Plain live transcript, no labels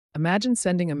Imagine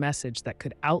sending a message that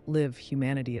could outlive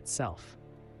humanity itself.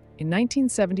 In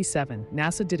 1977,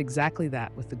 NASA did exactly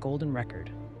that with the Golden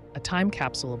Record, a time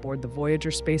capsule aboard the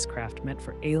Voyager spacecraft meant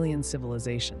for alien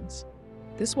civilizations.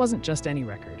 This wasn't just any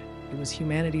record, it was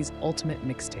humanity's ultimate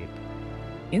mixtape.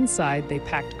 Inside, they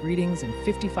packed greetings in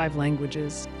 55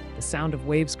 languages, the sound of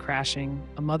waves crashing,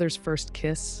 a mother's first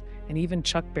kiss, and even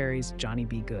Chuck Berry's Johnny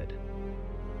B. Good.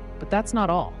 But that's not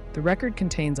all. The record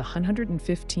contains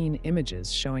 115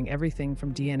 images showing everything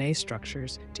from DNA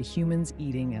structures to humans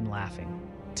eating and laughing.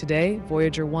 Today,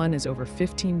 Voyager 1 is over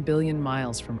 15 billion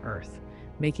miles from Earth,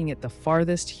 making it the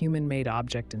farthest human-made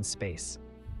object in space.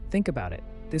 Think about it.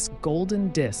 This golden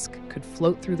disk could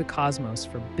float through the cosmos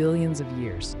for billions of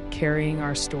years, carrying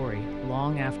our story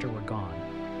long after we're gone.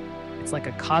 It's like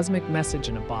a cosmic message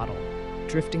in a bottle,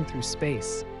 drifting through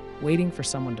space, waiting for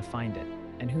someone to find it.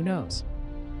 And who knows?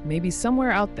 Maybe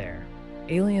somewhere out there,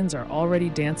 aliens are already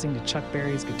dancing to Chuck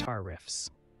Berry's guitar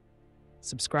riffs.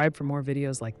 Subscribe for more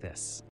videos like this.